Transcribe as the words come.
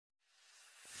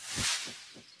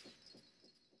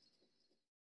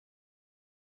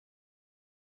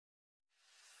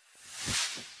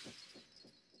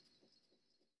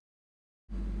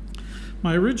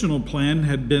My original plan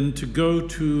had been to go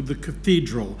to the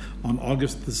cathedral on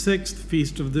August the 6th,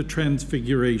 Feast of the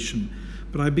Transfiguration,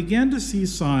 but I began to see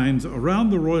signs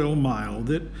around the Royal Mile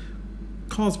that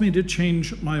caused me to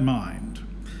change my mind.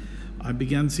 I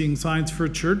began seeing signs for a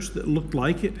church that looked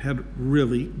like it had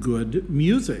really good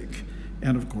music,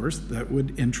 and of course that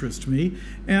would interest me.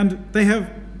 And they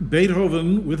have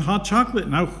Beethoven with hot chocolate.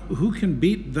 Now, who can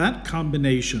beat that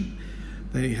combination?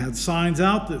 They had signs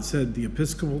out that said the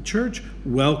Episcopal Church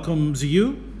welcomes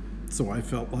you, so I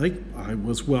felt like I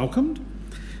was welcomed.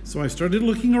 So I started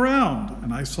looking around,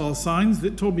 and I saw signs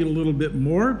that told me a little bit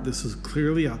more. This is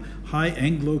clearly a high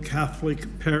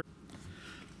Anglo-Catholic parish.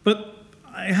 But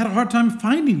I had a hard time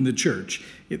finding the church.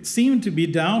 It seemed to be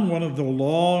down one of the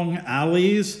long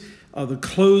alleys, the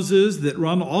closes that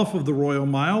run off of the Royal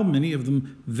Mile, many of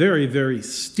them very, very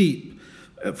steep.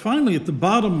 Finally, at the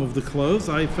bottom of the close,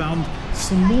 I found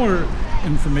some more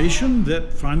information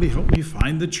that finally helped me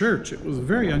find the church. It was a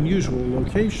very unusual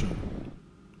location.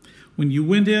 When you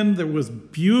went in, there was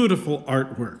beautiful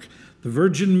artwork. The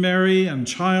Virgin Mary and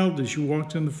Child as you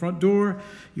walked in the front door.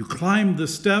 You climbed the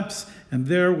steps, and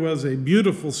there was a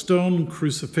beautiful stone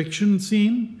crucifixion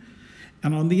scene.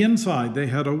 And on the inside, they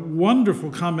had a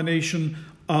wonderful combination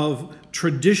of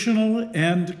traditional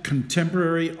and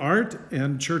contemporary art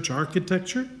and church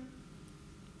architecture.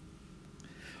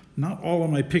 Not all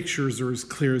of my pictures are as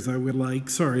clear as I would like,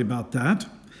 sorry about that.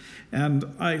 And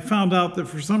I found out that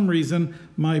for some reason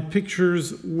my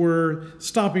pictures were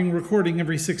stopping recording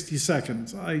every 60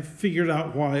 seconds. I figured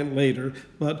out why later,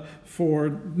 but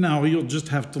for now you'll just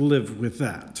have to live with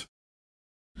that.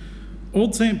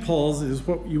 Old St. Paul's is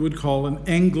what you would call an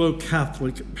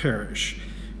Anglo-Catholic parish.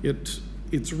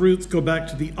 Its roots go back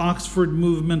to the Oxford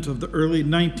movement of the early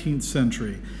 19th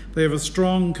century. They have a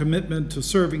strong commitment to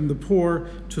serving the poor,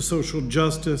 to social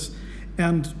justice,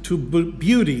 and to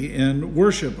beauty in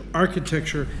worship,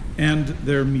 architecture, and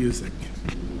their music.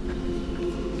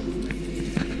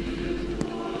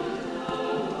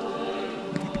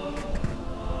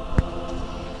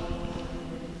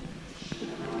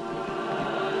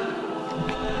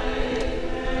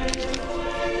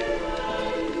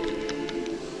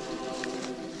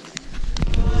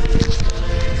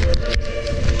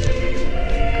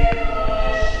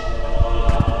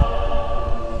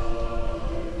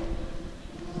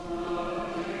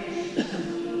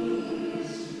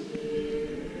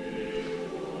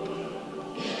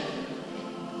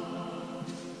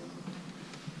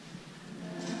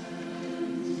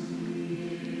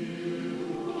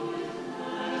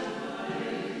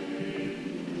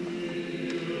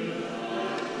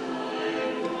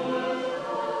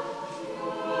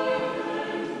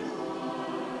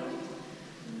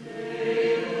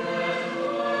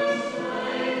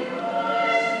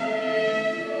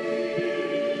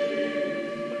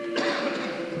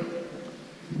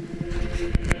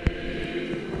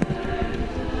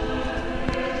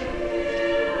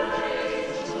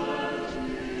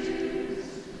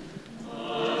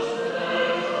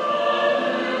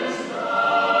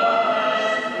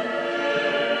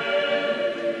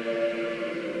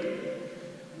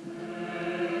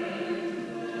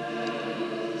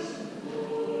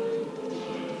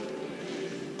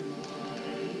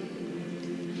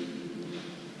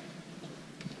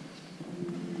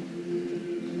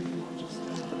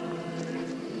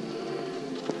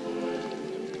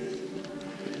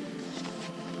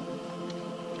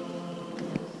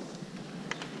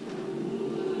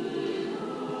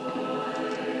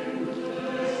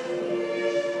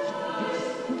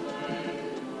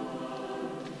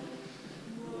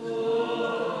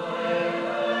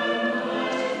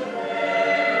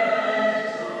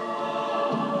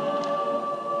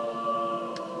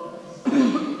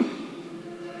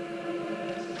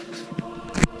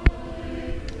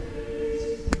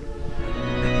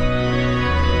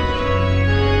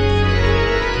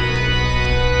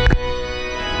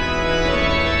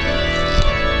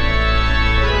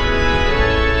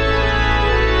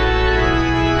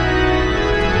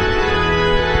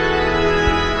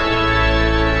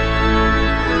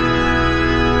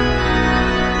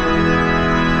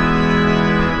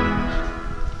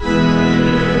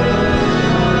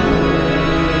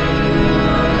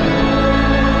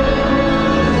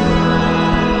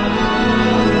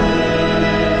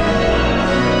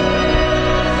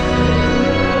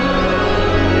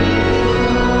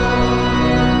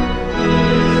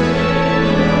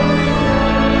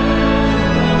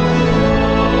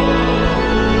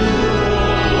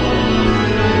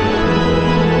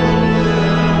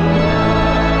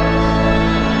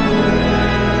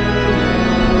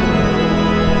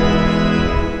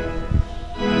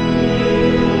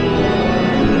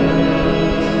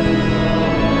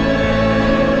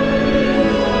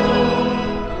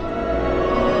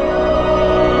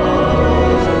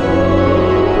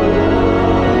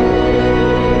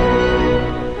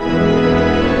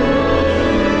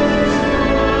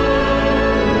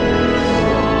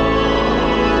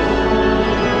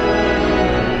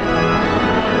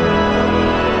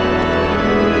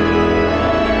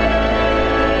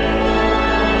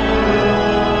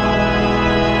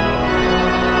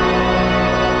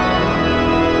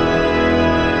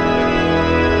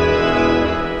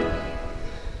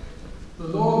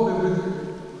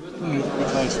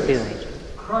 Spirit.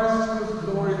 Christ with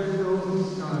glory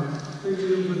fills the skies, fill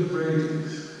you with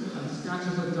radiance, and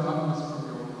scatter the darkness from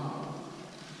your heart.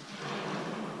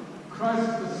 Christ,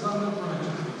 the Son of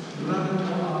righteousness, gladden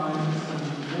your eyes and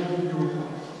warm your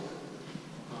heart.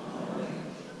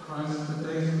 Christ, the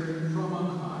dayspring from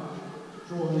on high,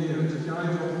 draw near to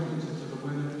guide your feet into the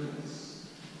way of peace.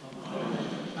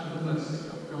 And the blessing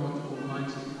of God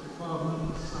Almighty, the Father,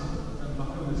 the Son, and the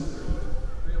Holy Spirit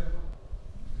be upon you.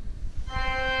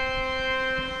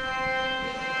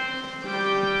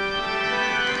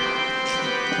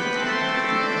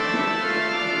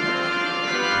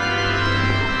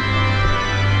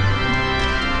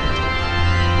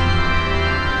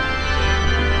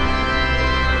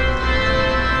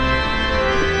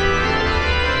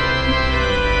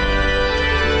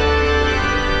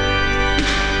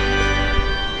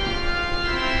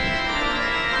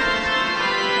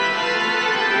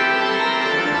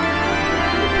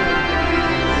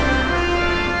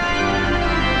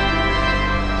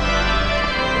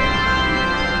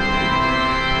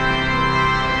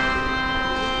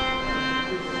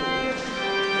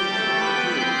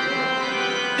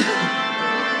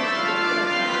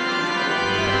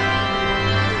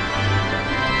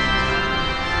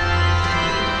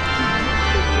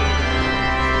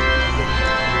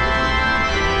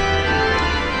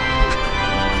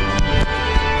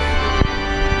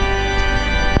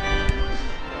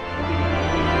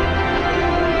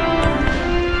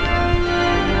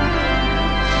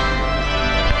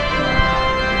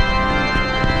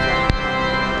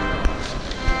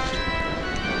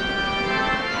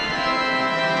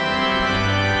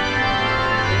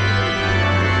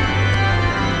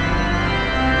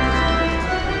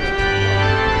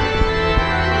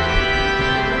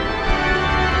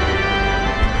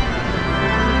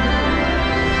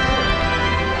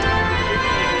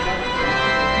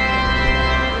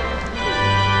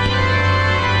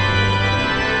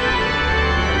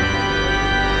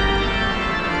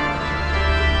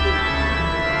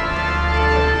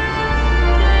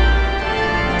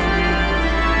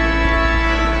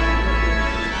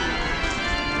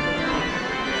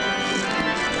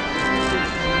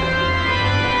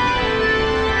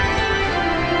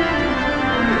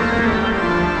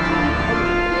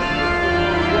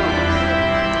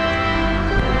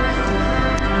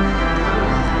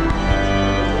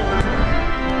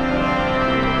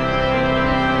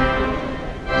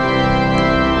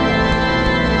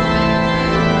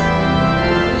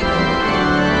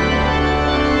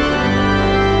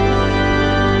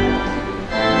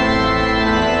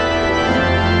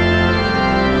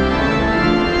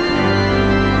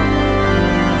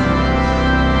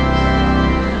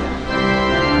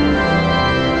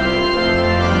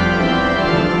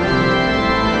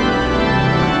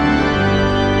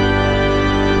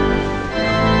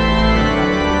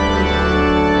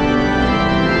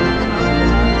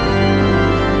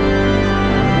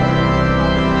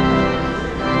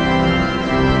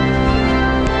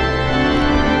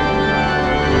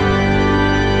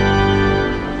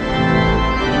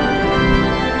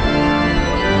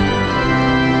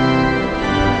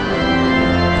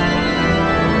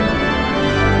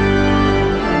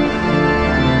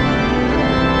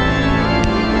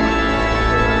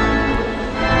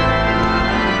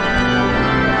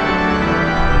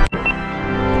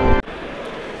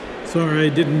 Sorry I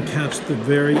didn't catch the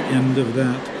very end of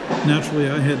that. Naturally,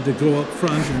 I had to go up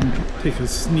front and take a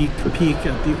sneak peek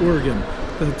at the organ.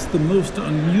 That's the most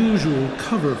unusual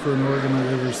cover for an organ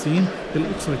I've ever seen. It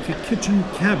looks like a kitchen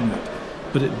cabinet,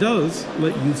 but it does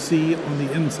let you see on the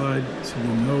inside so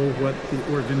you know what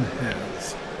the organ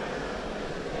has.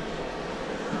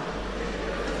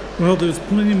 Well, there's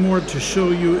plenty more to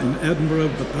show you in Edinburgh,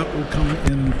 but that will come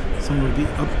in some of the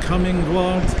upcoming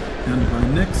vlogs. And by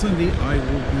next Sunday, I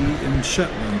will be in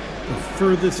Shetland, the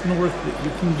furthest north that you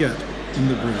can get in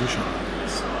the British Isles.